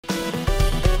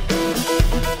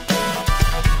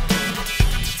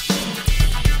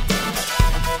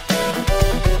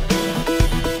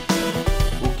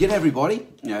G'day everybody,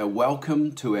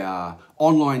 welcome to our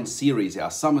online series, our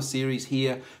summer series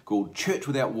here called Church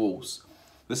Without Walls.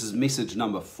 This is message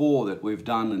number 4 that we've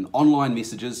done in online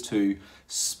messages to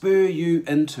spur you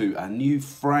into a new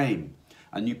frame,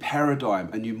 a new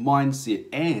paradigm, a new mindset,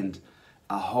 and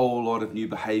a whole lot of new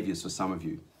behaviours for some of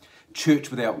you. Church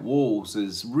Without Walls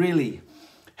is really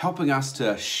helping us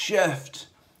to shift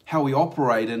how we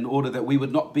operate in order that we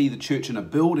would not be the church in a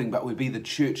building, but we'd be the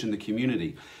church in the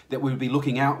community, that we would be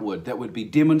looking outward, that would be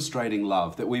demonstrating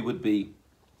love, that we would be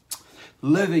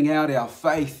living out our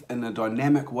faith in a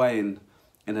dynamic way and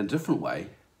in a different way.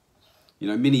 You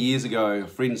know, many years ago, a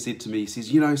friend said to me, he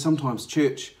says, sometimes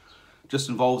church just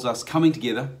involves us coming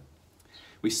together.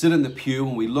 We sit in the pew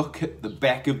and we look at the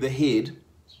back of the head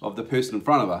of the person in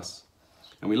front of us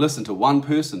and we listen to one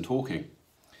person talking.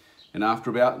 And after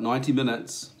about 90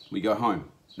 minutes, we go home,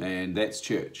 and that's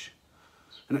church.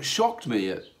 And it shocked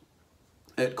me.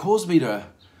 It caused me to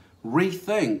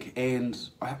rethink, and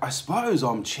I suppose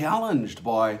I'm challenged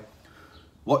by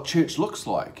what church looks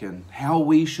like and how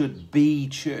we should be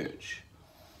church.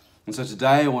 And so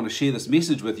today I want to share this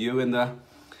message with you. In the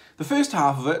first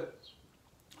half of it,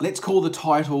 let's call the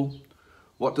title,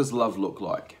 What Does Love Look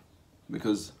Like?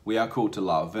 Because we are called to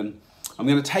love. And I'm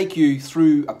going to take you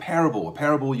through a parable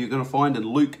you're going to find in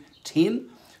Luke 10.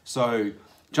 So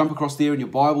jump across there in your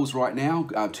Bibles right now,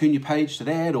 turn your page to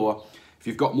that, or if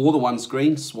you've got more than one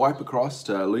screen, swipe across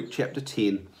to Luke chapter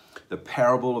 10, the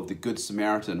parable of the Good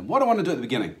Samaritan. What I want to do at the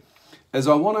beginning is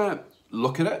I want to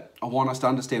look at it. I want us to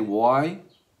understand why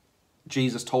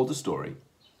Jesus told the story.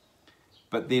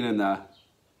 But then in the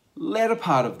latter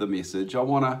part of the message, I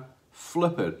want to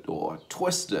flip it or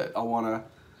twist it. I want to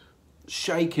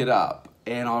shake it up,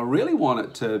 and I really want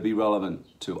it to be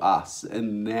relevant to us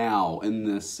and now in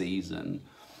this season,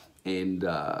 and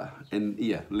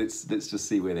yeah, let's just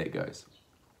see where that goes.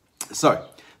 So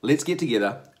let's get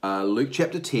together, Luke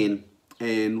chapter 10,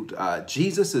 and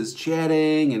Jesus is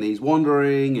chatting and he's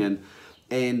wandering,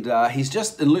 and he's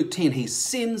just in Luke 10 he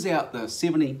sends out the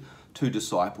 72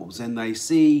 disciples, and they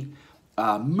see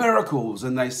miracles,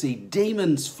 and they see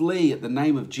demons flee at the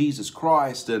name of Jesus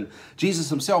Christ, and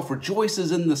Jesus himself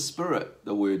rejoices in the Spirit,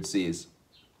 the word says.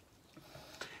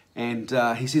 And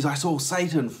he says, I saw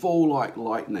Satan fall like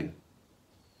lightning.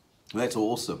 That's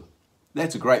awesome.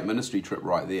 That's a great ministry trip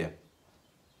right there.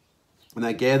 And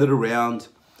they gathered around,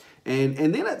 and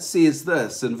then it says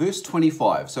this in verse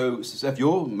 25. So if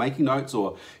you're making notes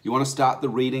or you want to start the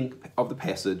reading of the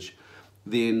passage,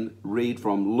 then read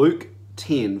from Luke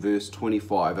 10 verse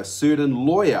 25. A certain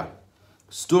lawyer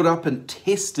stood up and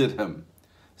tested him,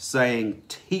 saying,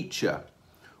 Teacher,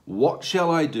 what shall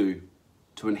I do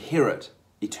to inherit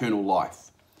eternal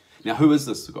life? Now, who is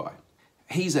this guy?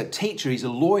 He's a teacher, he's a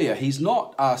lawyer. He's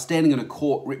not standing in a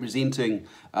court representing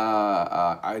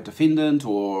a defendant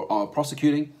or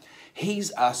prosecuting.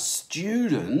 He's a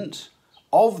student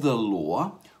of the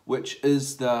law, which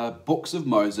is the books of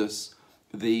Moses,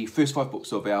 the first 5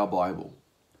 books of our Bible.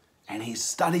 And he's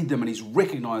studied them and he's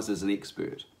recognized as an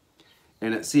expert.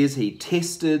 And it says he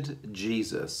tested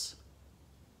Jesus,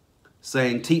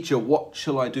 saying, Teacher, what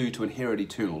shall I do to inherit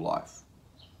eternal life?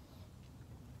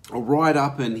 Right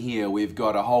up in here, we've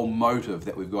got a whole motive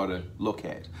that we've got to look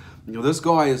at. This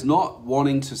guy is not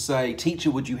wanting to say,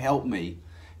 Teacher, would you help me?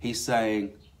 He's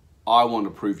saying, I want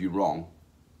to prove you wrong.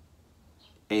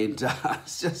 And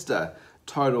it's just a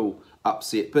total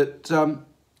upset. But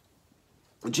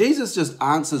Jesus just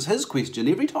answers his question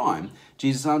every time.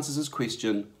 Jesus answers his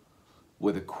question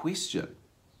with a question.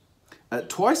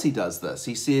 Twice he does this.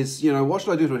 He says, what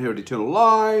should I do to inherit eternal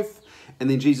life? And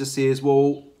then Jesus says,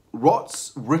 well,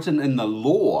 what's written in the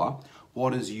law?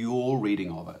 What is your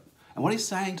reading of it? And what he's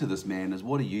saying to this man is,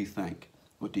 what do you think?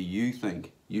 What do you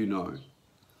think you know?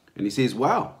 And he says,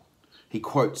 wow. He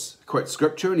quotes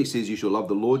scripture, and he says, you shall love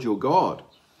the Lord your God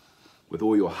with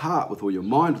all your heart, with all your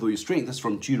mind, with all your strength. That's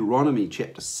from Deuteronomy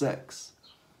chapter 6.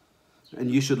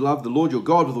 And you should love the Lord your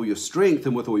God with all your strength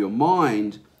and with all your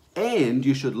mind, and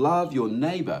you should love your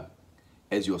neighbor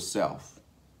as yourself.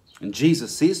 And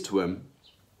Jesus says to him,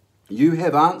 you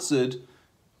have answered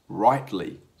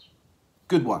rightly.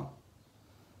 Good one.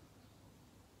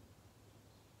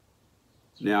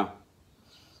 Now,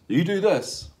 you do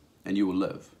this and you will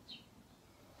live.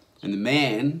 And the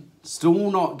man, still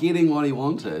not getting what he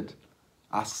wanted,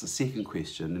 asks the second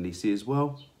question, and he says,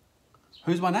 well,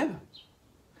 who's my neighbor?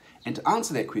 And to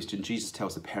answer that question, Jesus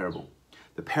tells the parable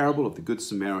of the Good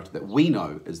Samaritan, that we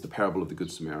know as the parable of the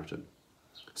Good Samaritan.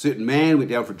 A certain man went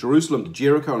down from Jerusalem to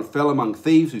Jericho and fell among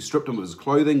thieves who stripped him of his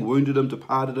clothing, wounded him,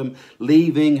 departed him,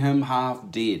 leaving him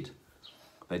half dead.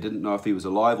 They didn't know if he was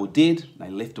alive or dead. They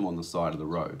left him on the side of the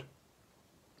road.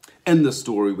 In the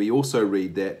story, we also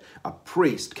read that a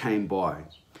priest came by,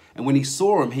 and when he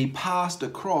saw him, he passed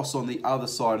across on the other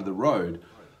side of the road.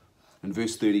 In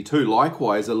verse 32,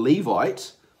 likewise, a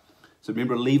Levite, so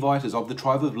remember, a Levite is of the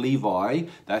tribe of Levi.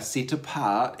 They're set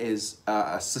apart as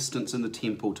assistants in the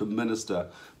temple to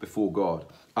minister before God.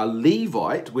 A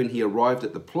Levite, when he arrived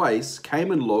at the place,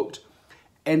 came and looked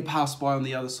and passed by on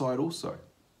the other side also.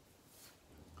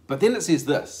 But then it says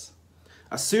this,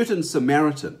 a certain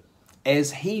Samaritan,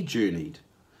 as he journeyed,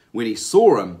 when he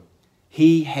saw him,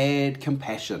 he had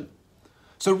compassion.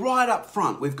 So right up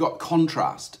front, we've got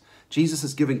contrast. Jesus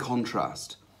is giving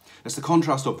contrast. It's the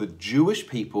contrast of the Jewish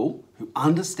people who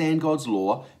understand God's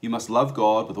law. You must love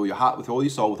God with all your heart, with all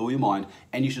your soul, with all your mind,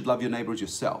 and you should love your neighbor as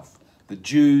yourself. The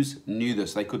Jews knew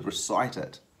this. They could recite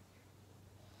it.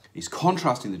 He's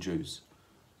contrasting the Jews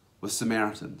with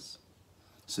Samaritans.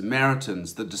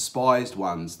 Samaritans, the despised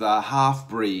ones, the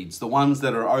half-breeds, the ones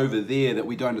that are over there that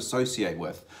we don't associate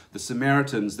with. The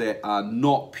Samaritans that are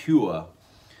not pure,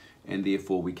 and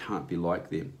therefore we can't be like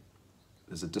them.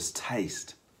 There's a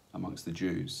distaste amongst the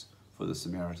Jews for the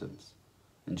Samaritans.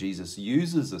 And Jesus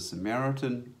uses a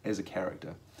Samaritan as a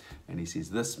character. And he says,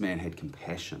 this man had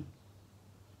compassion.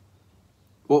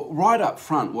 Well, right up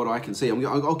front, what I can see,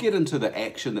 I'll get into the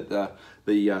action that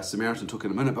the Samaritan took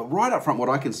in a minute, but right up front, what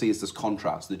I can see is this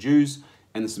contrast, the Jews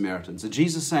and the Samaritans. And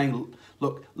Jesus saying,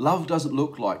 look, love doesn't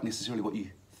look like necessarily what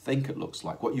you think it looks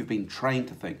like, what you've been trained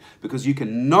to think, because you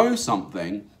can know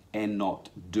something and not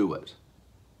do it.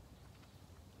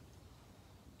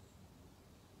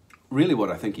 Really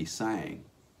what I think he's saying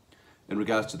in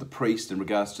regards to the priest, in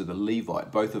regards to the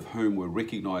Levite, both of whom were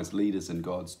recognized leaders in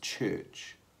God's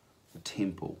church, the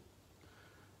temple,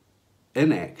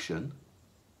 inaction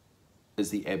is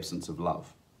the absence of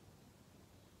love.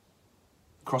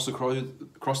 Cross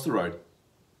the road,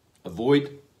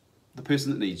 avoid the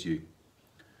person that needs you.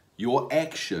 Your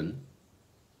action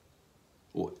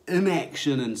or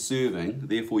inaction in serving,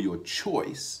 therefore your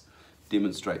choice,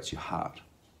 demonstrates your heart.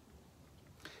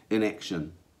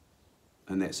 Inaction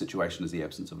in that situation is the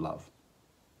absence of love.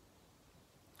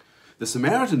 The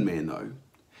Samaritan man, though,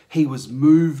 he was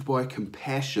moved by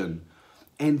compassion,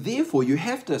 and therefore you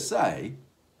have to say,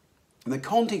 in the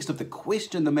context of the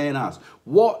question the man asked,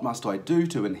 what must I do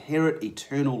to inherit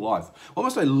eternal life? What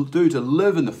must I do to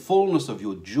live in the fullness of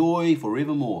your joy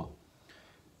forevermore?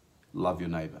 Love your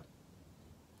neighbor.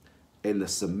 And the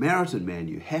Samaritan man,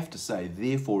 you have to say,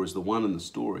 therefore, is the one in the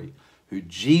story who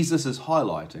Jesus is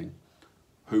highlighting,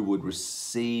 who would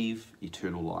receive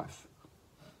eternal life.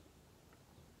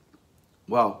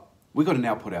 Well, we've got to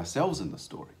now put ourselves in the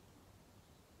story.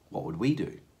 What would we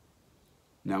do?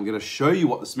 Now I'm going to show you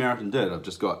what the Samaritan did. I've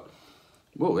just got,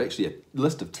 well, actually a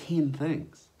list of 10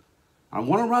 things. I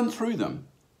want to run through them,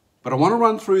 but I want to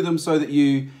run through them so that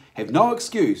you have no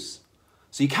excuse,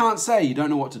 so you can't say you don't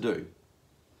know what to do.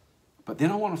 But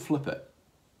then I want to flip it.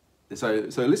 So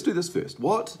let's do this first.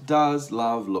 What does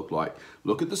love look like?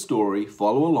 Look at the story,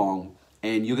 follow along,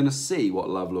 and you're going to see what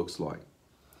love looks like.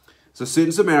 So a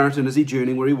certain Samaritan, as he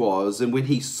journeyed where he was, and when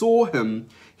he saw him,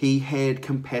 he had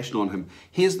compassion on him.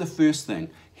 Here's the first thing.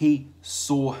 He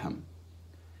saw him.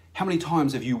 How many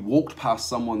times have you walked past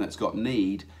someone that's got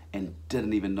need and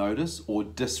didn't even notice or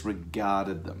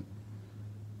disregarded them?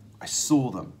 I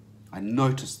saw them. I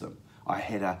noticed them. I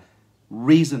had a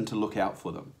reason to look out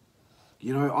for them.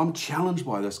 You know, I'm challenged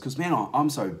by this because, man, I'm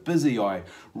so busy. I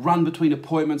run between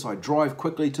appointments. I drive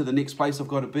quickly to the next place I've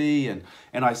got to be. And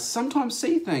I sometimes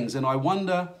see things and I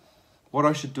wonder what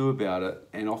I should do about it.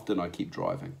 And often I keep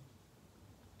driving.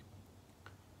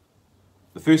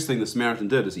 The first thing the Samaritan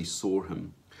did is he saw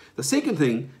him. The second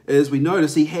thing is we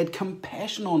notice he had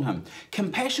compassion on him.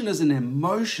 Compassion is an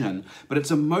emotion, but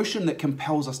it's emotion that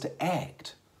compels us to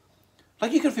act.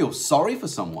 Like you can feel sorry for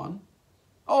someone.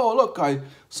 Oh, look, I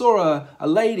saw a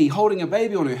lady holding a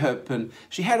baby on her hip and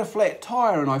she had a flat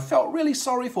tire and I felt really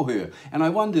sorry for her. And I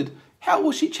wondered, how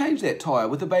will she change that tire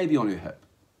with a baby on her hip?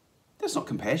 That's not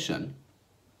compassion.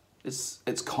 It's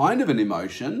kind of an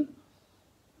emotion,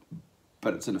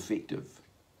 but it's ineffective.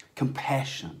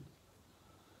 Compassion.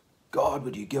 God,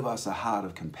 would you give us a heart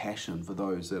of compassion for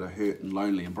those that are hurt and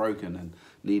lonely and broken and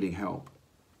needing help?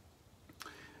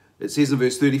 It says in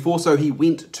verse 34, so he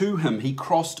went to him, he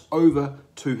crossed over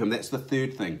to him. That's the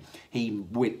third thing. He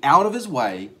went out of his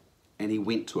way and he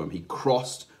went to him. He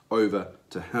crossed over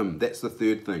to him. That's the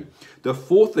third thing. The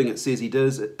fourth thing it says he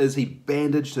did is he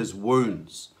bandaged his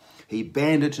wounds. He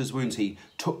bandaged his wounds. He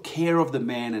took care of the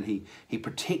man and he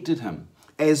protected him.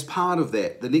 As part of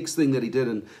that, the next thing that he did,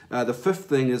 and the fifth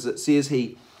thing is it says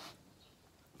he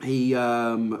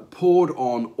poured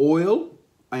on oil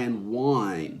and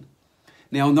wine.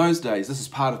 Now, in those days, this is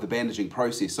part of the bandaging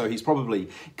process. So he's probably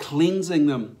cleansing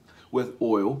them with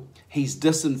oil. He's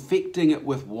disinfecting it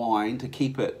with wine to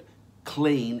keep it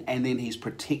clean. And then he's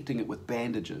protecting it with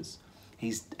bandages.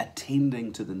 He's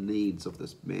attending to the needs of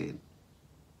this man.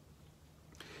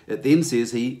 It then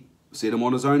says he set him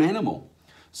on his own animal.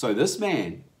 So this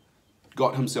man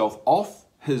got himself off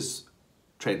his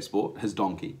transport, his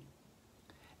donkey,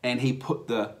 and he put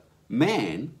the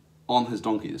man on his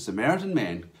donkey. The Samaritan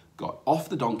man got off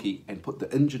the donkey and put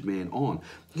the injured man on.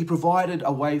 He provided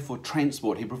a way for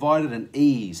transport. He provided an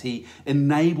ease. He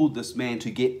enabled this man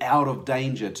to get out of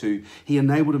danger. He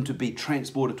enabled him to be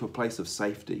transported to a place of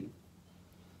safety.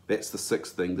 That's the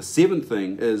sixth thing. The seventh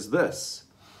thing is this.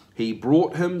 He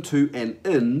brought him to an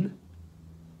inn.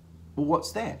 Well,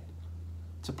 what's that?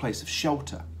 It's a place of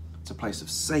shelter. It's a place of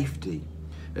safety.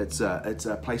 It's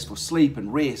a place for sleep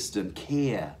and rest and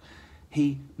care.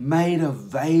 He made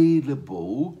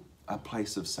available a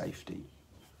place of safety.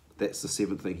 That's the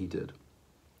seventh thing he did.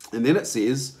 And then it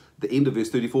says, the end of verse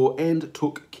 34, and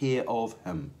took care of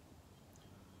him.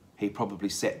 He probably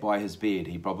sat by his bed.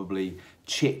 He probably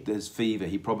checked his fever.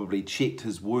 He probably checked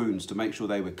his wounds to make sure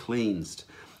they were cleansed.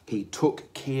 He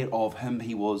took care of him.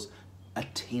 He was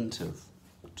attentive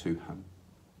to him.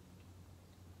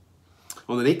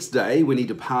 On the next day, when he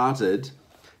departed,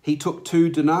 he took 2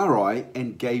 denarii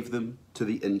and gave them to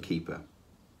the innkeeper.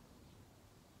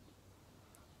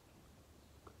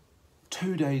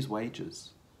 2 days'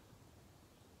 wages.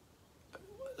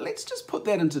 Let's just put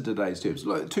that into today's terms.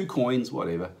 Like 2 coins,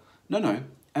 whatever. No.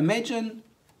 Imagine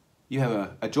you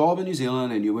have a job in New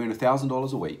Zealand and you earn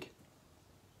 $1,000 a week.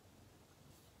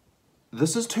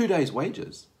 This is 2 days'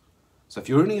 wages. So if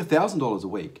you're earning $1,000 a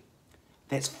week,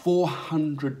 that's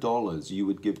 $400 you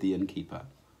would give the innkeeper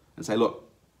and say, look,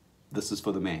 this is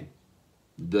for the man.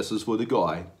 This is for the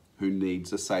guy who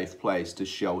needs a safe place to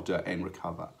shelter and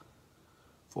recover.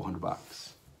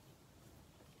 $400.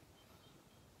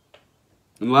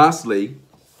 And lastly,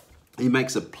 he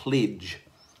makes a pledge.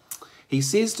 He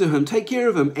says to him, take care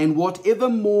of him, and whatever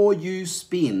more you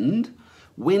spend,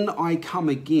 when I come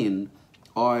again,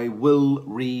 I will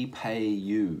repay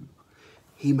you.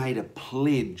 He made a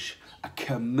pledge, a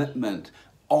commitment,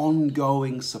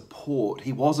 ongoing support.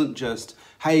 He wasn't just,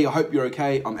 hey, I hope you're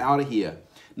okay, I'm out of here.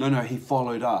 No, he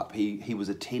followed up. He was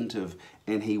attentive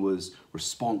and he was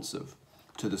responsive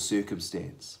to the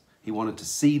circumstance. He wanted to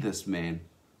see this man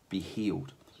be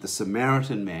healed. The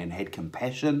Samaritan man had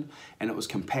compassion, and it was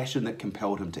compassion that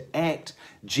compelled him to act.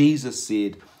 Jesus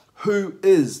said, who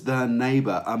is the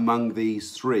neighbor among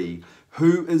these 3?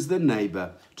 Who is the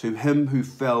neighbor to him who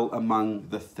fell among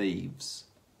the thieves?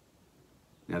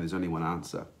 Now, there's only one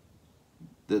answer.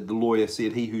 The lawyer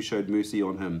said, he who showed mercy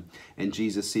on him. And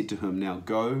Jesus said to him, now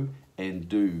go and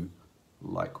do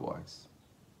likewise.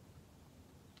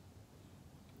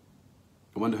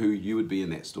 I wonder who you would be in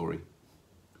that story.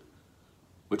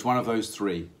 Which one of those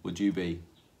 3 would you be?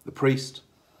 The priest,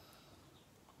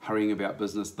 hurrying about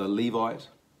business. The Levite,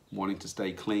 wanting to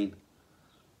stay clean.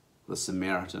 The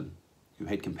Samaritan, who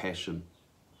had compassion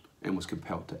and was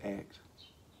compelled to act.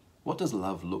 What does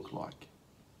love look like?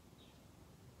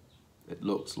 It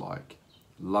looks like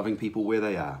loving people where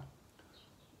they are,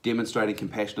 demonstrating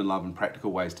compassion and love in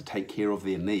practical ways to take care of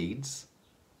their needs,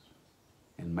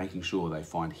 and making sure they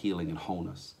find healing and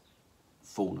wholeness,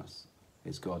 fullness,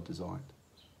 as God designed.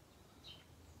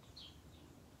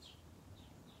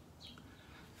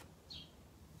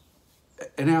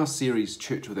 In our series,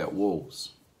 Church Without Walls,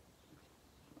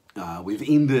 we've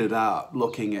ended up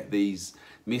looking at these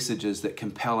messages that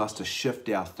compel us to shift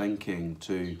our thinking,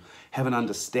 to have an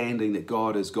understanding that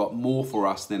God has got more for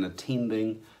us than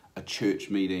attending a church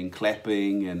meeting,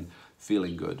 clapping and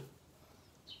feeling good.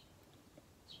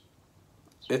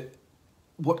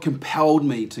 What compelled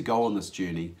me to go on this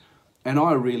journey, and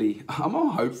I'm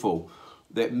hopeful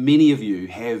that many of you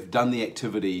have done the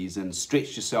activities and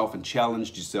stretched yourself and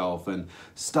challenged yourself and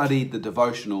studied the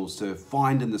devotionals to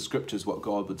find in the scriptures what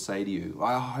God would say to you.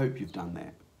 I hope you've done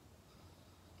that.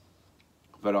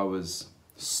 But I was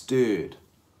stirred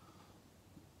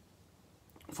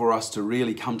for us to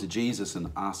really come to Jesus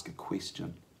and ask a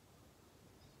question.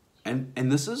 And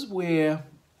this is where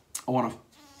I want to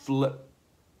flip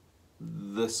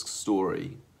this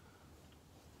story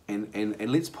and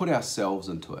let's put ourselves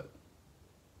into it.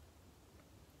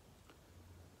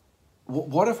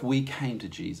 What if we came to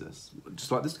Jesus,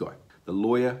 just like this guy? The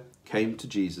lawyer came to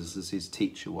Jesus and says,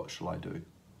 teacher, what shall I do?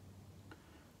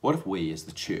 What if we, as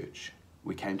the church,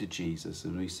 we came to Jesus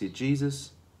and we said,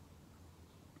 Jesus,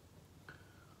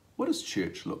 what does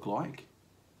church look like?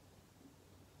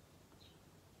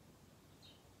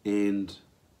 And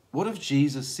what if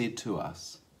Jesus said to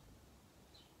us,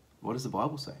 what does the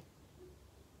Bible say?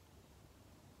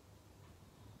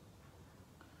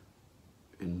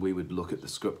 And we would look at the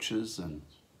scriptures and,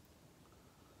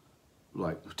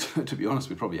 like, to be honest,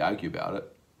 we'd probably argue about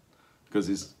it because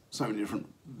there's so many different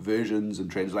versions and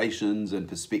translations and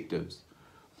perspectives.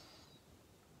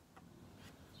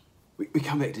 We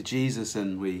come back to Jesus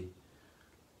and we've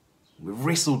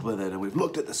wrestled with it and we've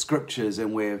looked at the scriptures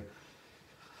and we're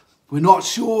not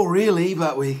sure really,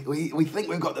 but we think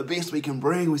we've got the best we can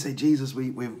bring. We say, Jesus, we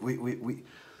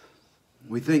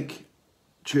think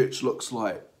church looks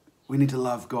like we need to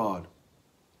love God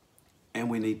and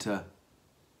we need to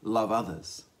love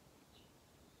others.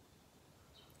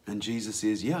 And Jesus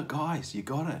says, yeah, guys, you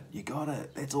got it. You got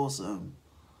it. That's awesome.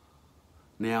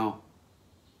 Now,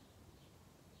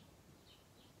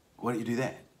 why don't you do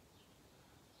that?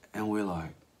 And we're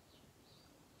like,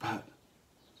 but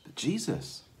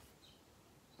Jesus,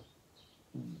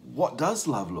 what does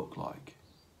love look like?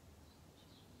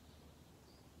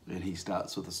 And he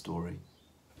starts with a story.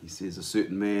 He says, a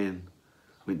certain man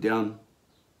went down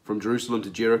from Jerusalem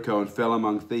to Jericho and fell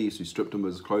among thieves who stripped him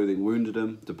of his clothing, wounded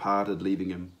him, departed, leaving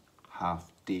him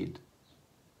half dead.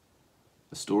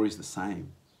 The story's the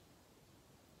same.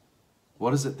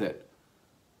 What is it that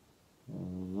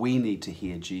we need to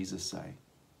hear Jesus say?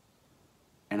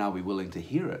 And are we willing to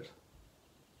hear it?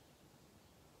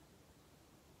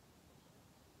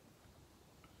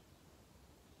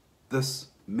 This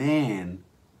man,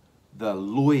 the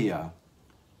lawyer,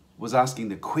 was asking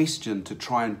the question to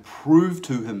try and prove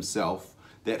to himself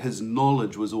that his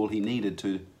knowledge was all he needed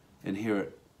to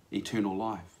inherit eternal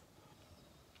life.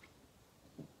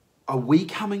 Are we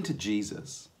coming to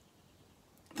Jesus?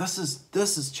 This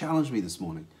has challenged me this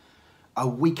morning. Are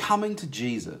we coming to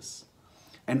Jesus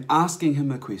and asking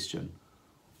him a question,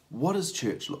 what does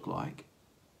church look like?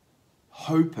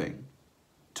 Hoping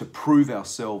to prove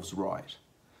ourselves right,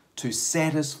 to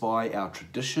satisfy our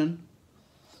tradition,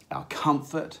 our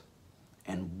comfort,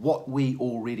 and what we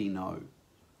already know.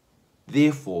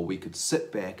 Therefore, we could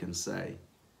sit back and say,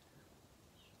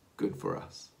 good for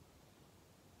us.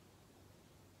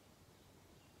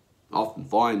 I often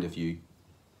find if you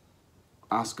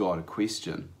ask God a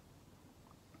question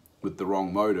with the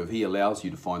wrong motive, he allows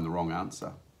you to find the wrong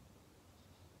answer.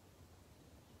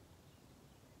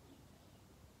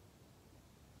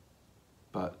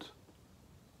 But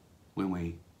when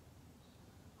we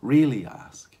really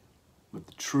ask with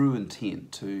the true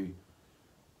intent to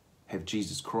have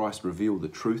Jesus Christ reveal the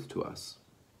truth to us,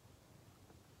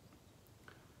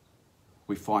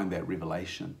 we find that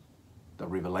revelation, the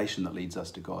revelation that leads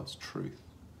us to God's truth.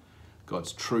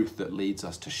 God's truth that leads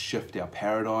us to shift our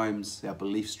paradigms, our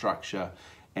belief structure,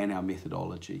 and our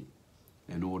methodology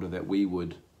in order that we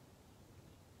would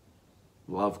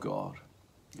love God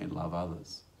and love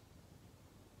others.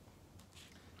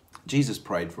 Jesus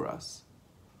prayed for us.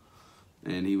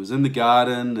 And he was in the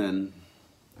garden and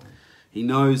he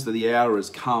knows that the hour has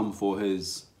come for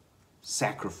his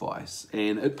sacrifice.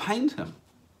 And it pained him.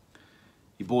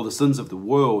 He bore the sins of the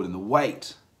world and the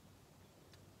weight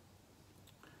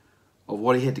of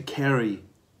what he had to carry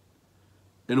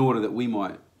in order that we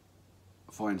might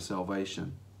find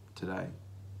salvation today.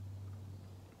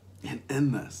 And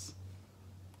in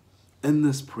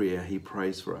this prayer, he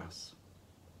prays for us.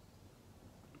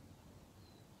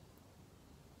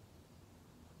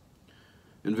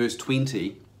 In verse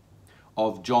 20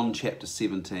 of John chapter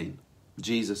 17,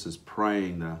 Jesus is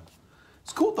praying.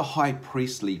 It's called the high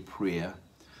priestly prayer.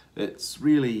 It's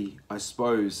really, I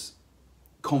suppose,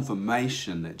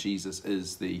 confirmation that Jesus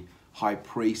is the high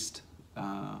priest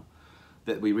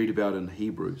that we read about in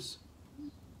Hebrews.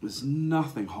 There's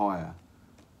nothing higher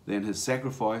than his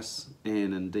sacrifice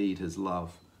and indeed his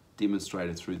love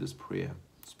demonstrated through this prayer.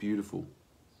 It's beautiful.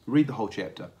 Read the whole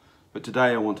chapter. But today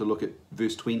I want to look at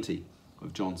verse 20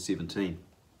 of John 17.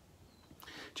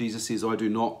 Jesus says, I do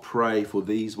not pray for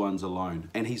these ones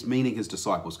alone. And he's meaning his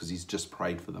disciples because he's just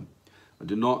prayed for them. I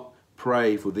do not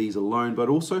pray for these alone, but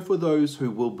also for those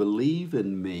who will believe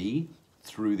in me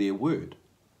through their word.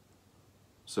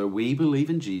 So we believe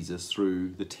in Jesus through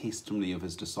the testimony of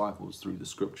his disciples, through the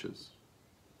scriptures.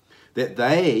 That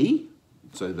they,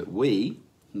 so that we,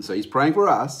 and so he's praying for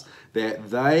us,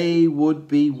 that they would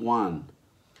be one.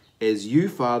 As you,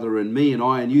 Father, in me, and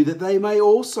I in you, that they may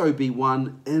also be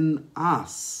one in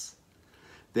us,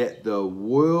 that the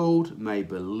world may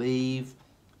believe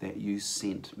that you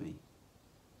sent me.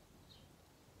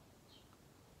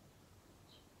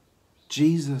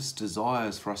 Jesus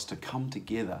desires for us to come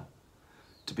together,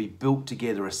 to be built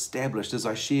together, established, as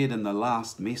I shared in the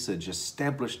last message,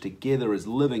 established together as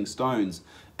living stones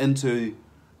into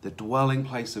the dwelling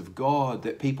place of God,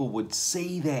 that people would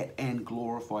see that and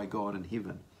glorify God in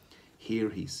heaven. Here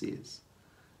he says,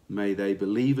 may they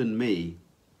believe in me,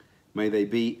 may they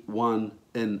be one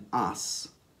in us,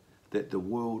 that the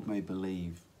world may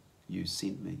believe you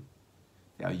sent me.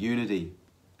 Our unity,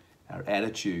 our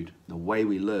attitude, the way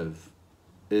we live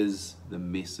is the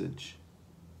message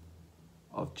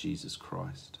of Jesus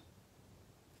Christ.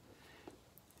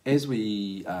 As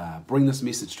we bring this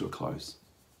message to a close,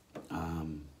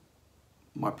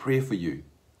 my prayer for you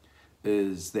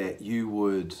is that you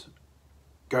would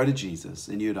go to Jesus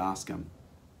and you'd ask him,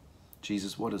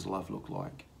 Jesus, what does love look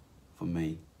like for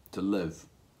me to live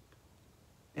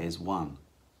as one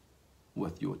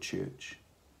with your church?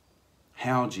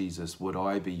 How, Jesus, would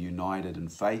I be united in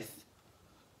faith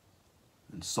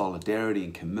and solidarity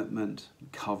and commitment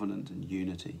and covenant and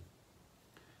unity?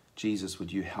 Jesus,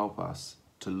 would you help us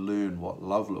to learn what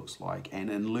love looks like? And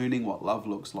in learning what love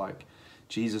looks like,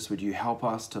 Jesus, would you help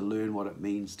us to learn what it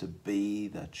means to be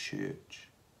the church?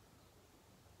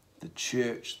 The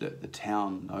church that the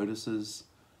town notices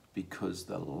because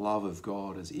the love of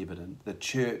God is evident. The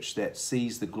church that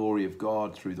sees the glory of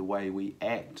God through the way we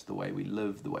act, the way we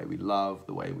live, the way we love,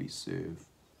 the way we serve.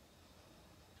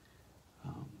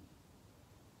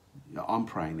 I'm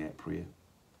praying that prayer.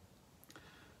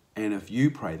 And if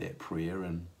you pray that prayer,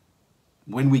 and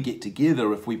when we get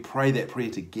together, if we pray that prayer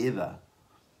together,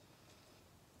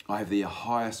 I have the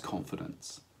highest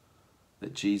confidence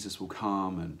that Jesus will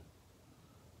come and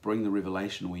bring the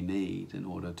revelation we need in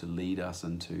order to lead us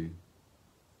into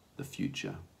the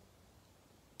future.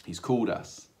 He's called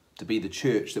us to be the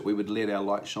church that we would let our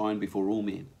light shine before all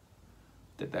men,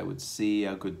 that they would see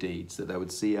our good deeds, that they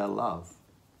would see our love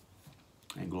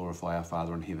and glorify our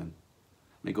Father in heaven.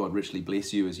 May God richly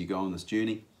bless you as you go on this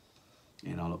journey,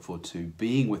 and I look forward to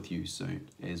being with you soon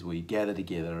as we gather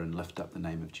together and lift up the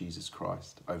name of Jesus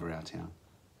Christ over our town.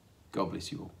 God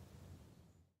bless you all.